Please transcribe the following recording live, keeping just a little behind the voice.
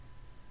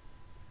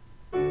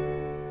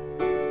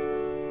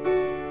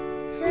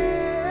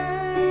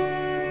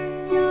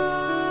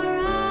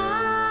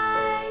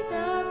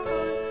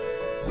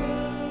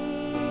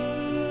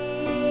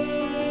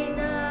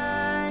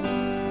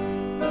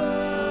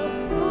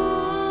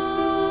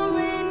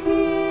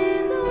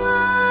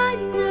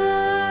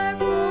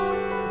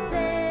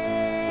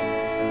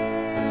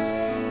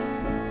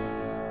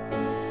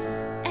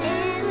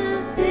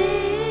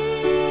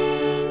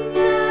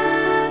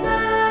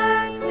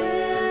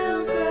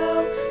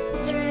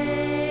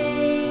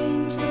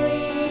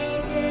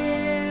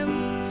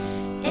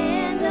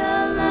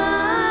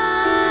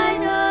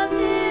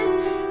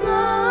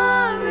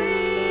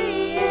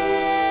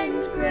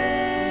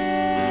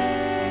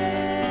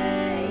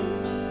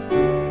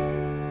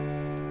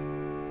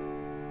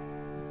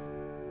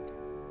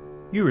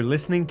You are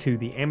listening to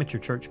the Amateur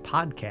Church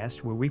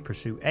Podcast, where we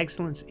pursue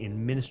excellence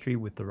in ministry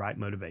with the right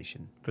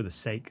motivation for the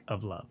sake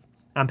of love.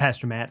 I'm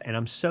Pastor Matt, and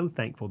I'm so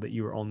thankful that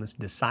you are on this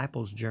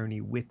disciples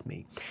journey with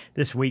me.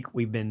 This week,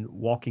 we've been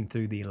walking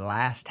through the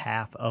last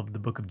half of the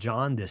book of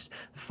John, this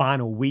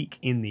final week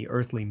in the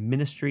earthly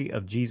ministry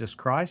of Jesus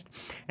Christ.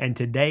 And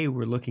today,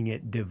 we're looking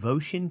at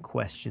devotion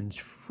questions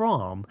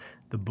from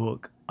the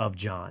book of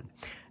John.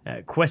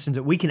 Questions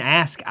that we can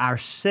ask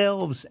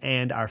ourselves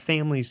and our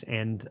families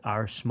and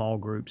our small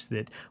groups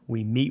that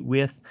we meet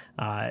with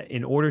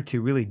in order to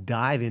really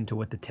dive into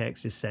what the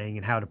text is saying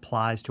and how it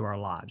applies to our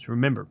lives.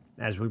 Remember,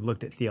 as we've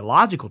looked at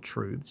theological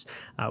truths,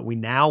 we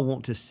now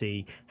want to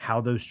see how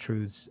those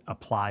truths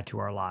apply to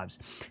our lives.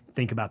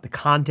 Think about the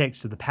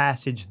context of the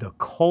passage, the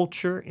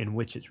culture in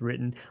which it's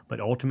written, but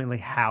ultimately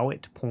how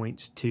it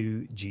points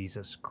to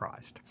Jesus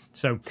Christ.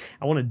 So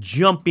I want to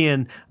jump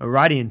in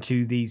right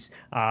into these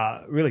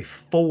really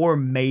four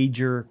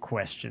major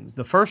questions.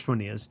 The first one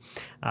is,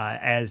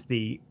 as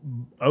the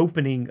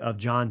opening of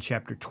John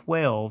chapter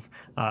 12,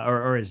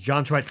 or as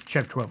John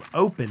chapter 12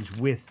 opens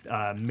with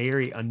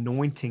Mary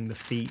anointing the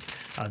feet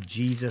of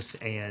Jesus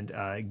and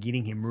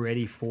getting him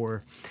ready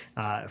for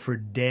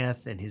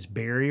death and his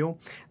burial,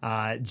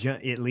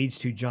 it leads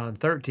to John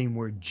 13,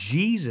 where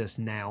Jesus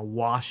now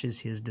washes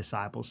his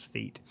disciples'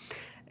 feet.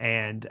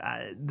 And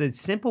the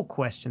simple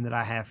question that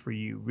I have for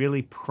you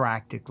really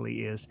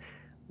practically is,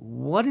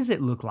 what does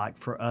it look like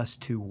for us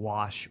to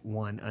wash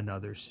one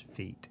another's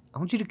feet? I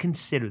want you to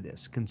consider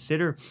this.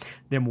 Consider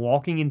them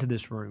walking into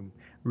this room,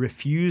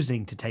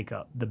 refusing to take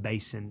up the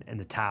basin and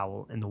the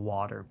towel and the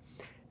water,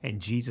 and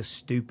Jesus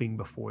stooping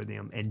before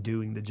them and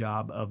doing the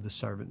job of the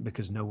servant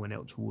because no one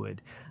else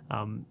would.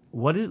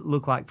 What does it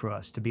look like for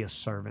us to be a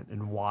servant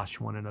and wash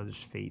one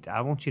another's feet?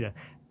 I want you to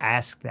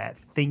ask that,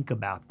 think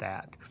about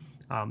that.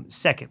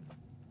 Second,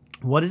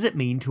 what does it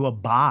mean to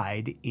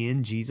abide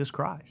in Jesus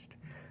Christ?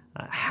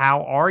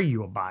 How are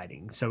you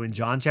abiding? So in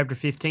John chapter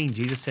 15,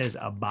 Jesus says,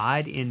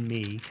 "Abide in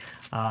me,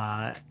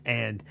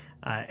 and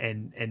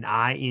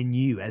I in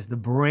you. As the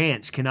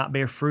branch cannot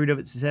bear fruit of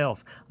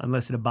itself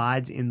unless it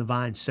abides in the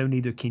vine, so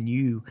neither can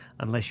you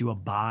unless you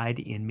abide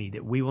in me."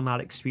 That we will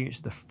not experience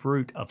the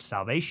fruit of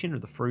salvation or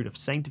the fruit of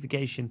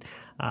sanctification,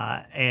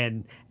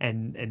 and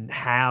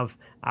have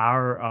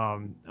our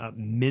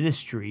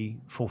ministry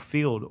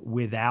fulfilled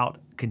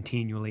without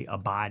continually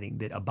abiding.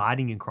 That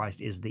abiding in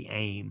Christ is the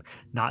aim,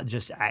 not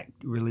just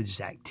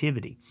religious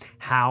activity.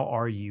 How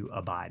are you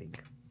abiding?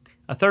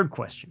 A third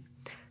question.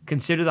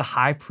 Consider the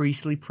high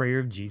priestly prayer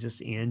of Jesus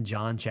in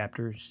John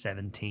chapter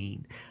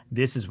 17.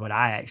 This is what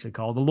I actually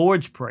call the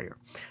Lord's Prayer.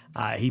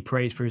 He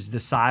prays for his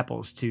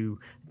disciples to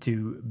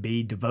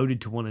be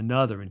devoted to one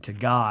another and to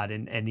God,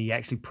 and he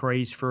actually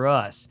prays for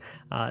us.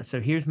 So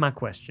here's my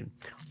question.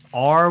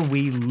 Are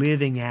we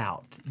living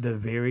out the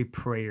very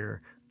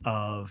prayer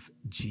of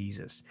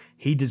Jesus?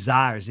 He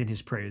desires in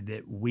his prayer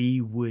that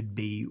we would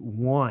be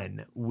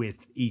one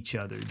with each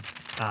other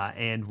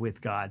and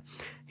with God.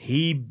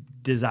 He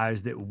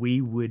desires that we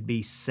would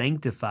be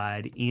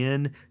sanctified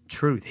in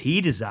truth.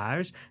 He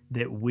desires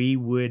that we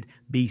would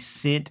be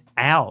sent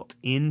out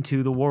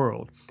into the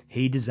world.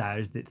 He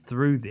desires that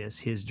through this,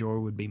 his joy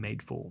would be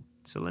made full.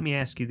 So let me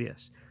ask you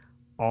this.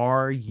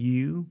 Are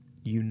you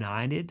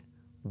united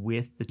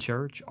with the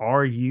church?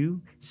 Are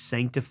you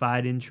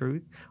sanctified in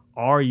truth?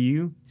 Are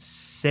you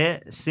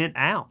sent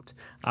out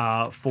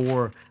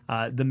for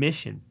the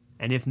mission?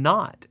 And if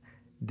not,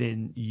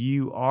 then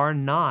you are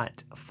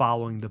not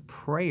following the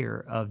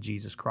prayer of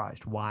Jesus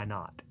Christ. Why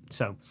not?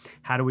 So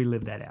how do we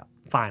live that out?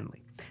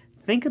 Finally,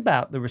 think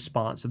about the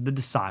response of the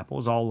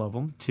disciples, all of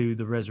them, to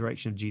the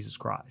resurrection of Jesus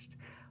Christ.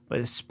 But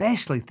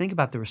especially think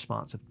about the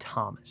response of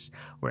Thomas,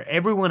 where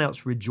everyone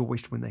else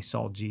rejoiced when they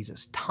saw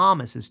Jesus.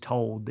 Thomas is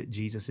told that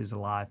Jesus is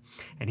alive,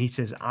 and he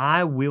says,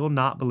 "I will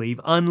not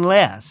believe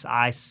unless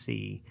I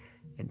see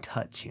and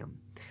touch him."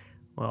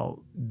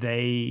 Well,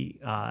 they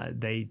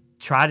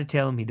try to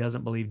tell him he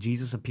doesn't believe.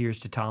 Jesus appears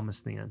to Thomas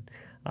then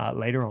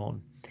later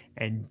on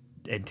and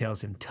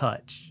tells him,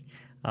 "Touch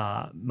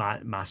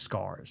my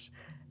scars."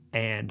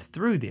 And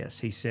through this,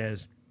 he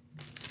says,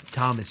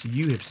 "Thomas,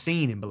 you have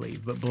seen and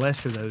believed, but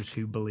blessed are those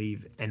who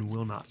believe and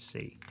will not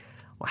see."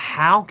 Well,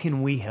 how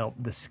can we help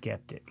the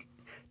skeptic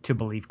to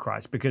believe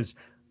Christ? Because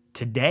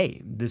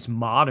today, this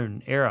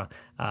modern era,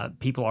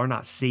 people are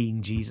not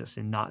seeing Jesus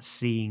and not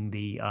seeing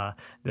the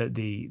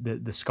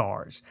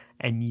scars,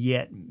 and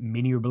yet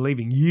many are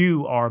believing.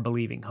 You are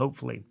believing,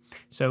 hopefully.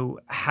 So,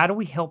 how do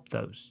we help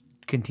those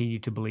continue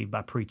to believe?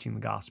 By preaching the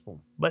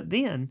gospel. But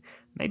then,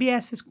 maybe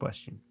ask this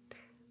question: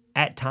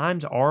 at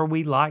times, are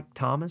we like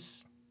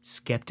Thomas,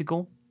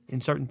 skeptical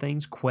in certain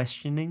things,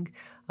 questioning?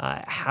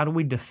 How do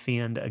we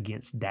defend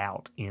against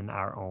doubt in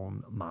our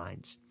own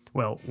minds?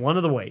 Well, one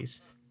of the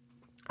ways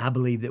I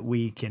believe that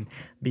we can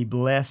be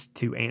blessed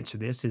to answer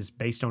this is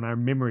based on our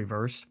memory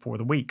verse for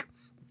the week.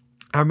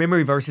 Our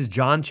memory verse is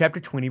John chapter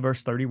 20,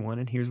 verse 31,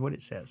 and here's what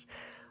it says.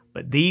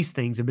 "But these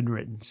things have been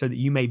written so that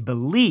you may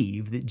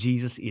believe that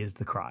Jesus is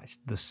the Christ,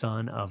 the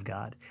Son of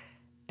God,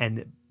 and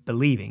that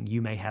believing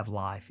you may have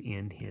life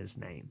in his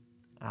name."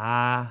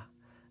 I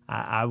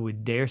I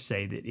would dare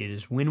say that it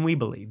is when we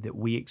believe that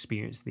we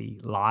experience the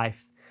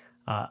life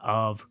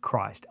of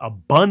Christ,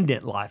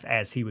 abundant life,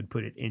 as he would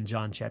put it in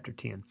John chapter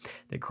 10,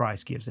 that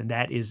Christ gives. And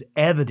that is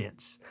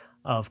evidence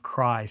of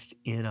Christ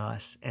in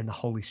us and the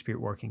Holy Spirit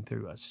working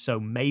through us. So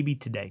maybe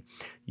today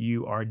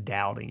you are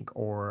doubting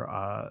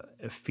or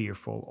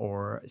fearful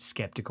or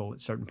skeptical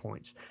at certain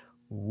points.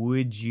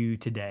 Would you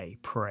today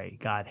pray,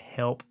 God,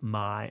 help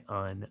my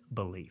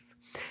unbelief?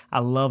 I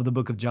love the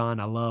book of John.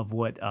 I love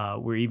what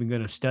we're even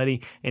going to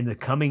study in the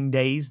coming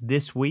days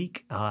this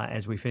week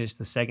as we finish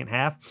the second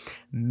half.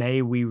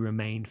 May we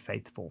remain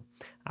faithful.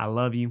 I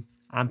love you.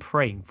 I'm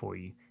praying for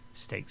you.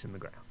 Stakes in the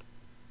ground.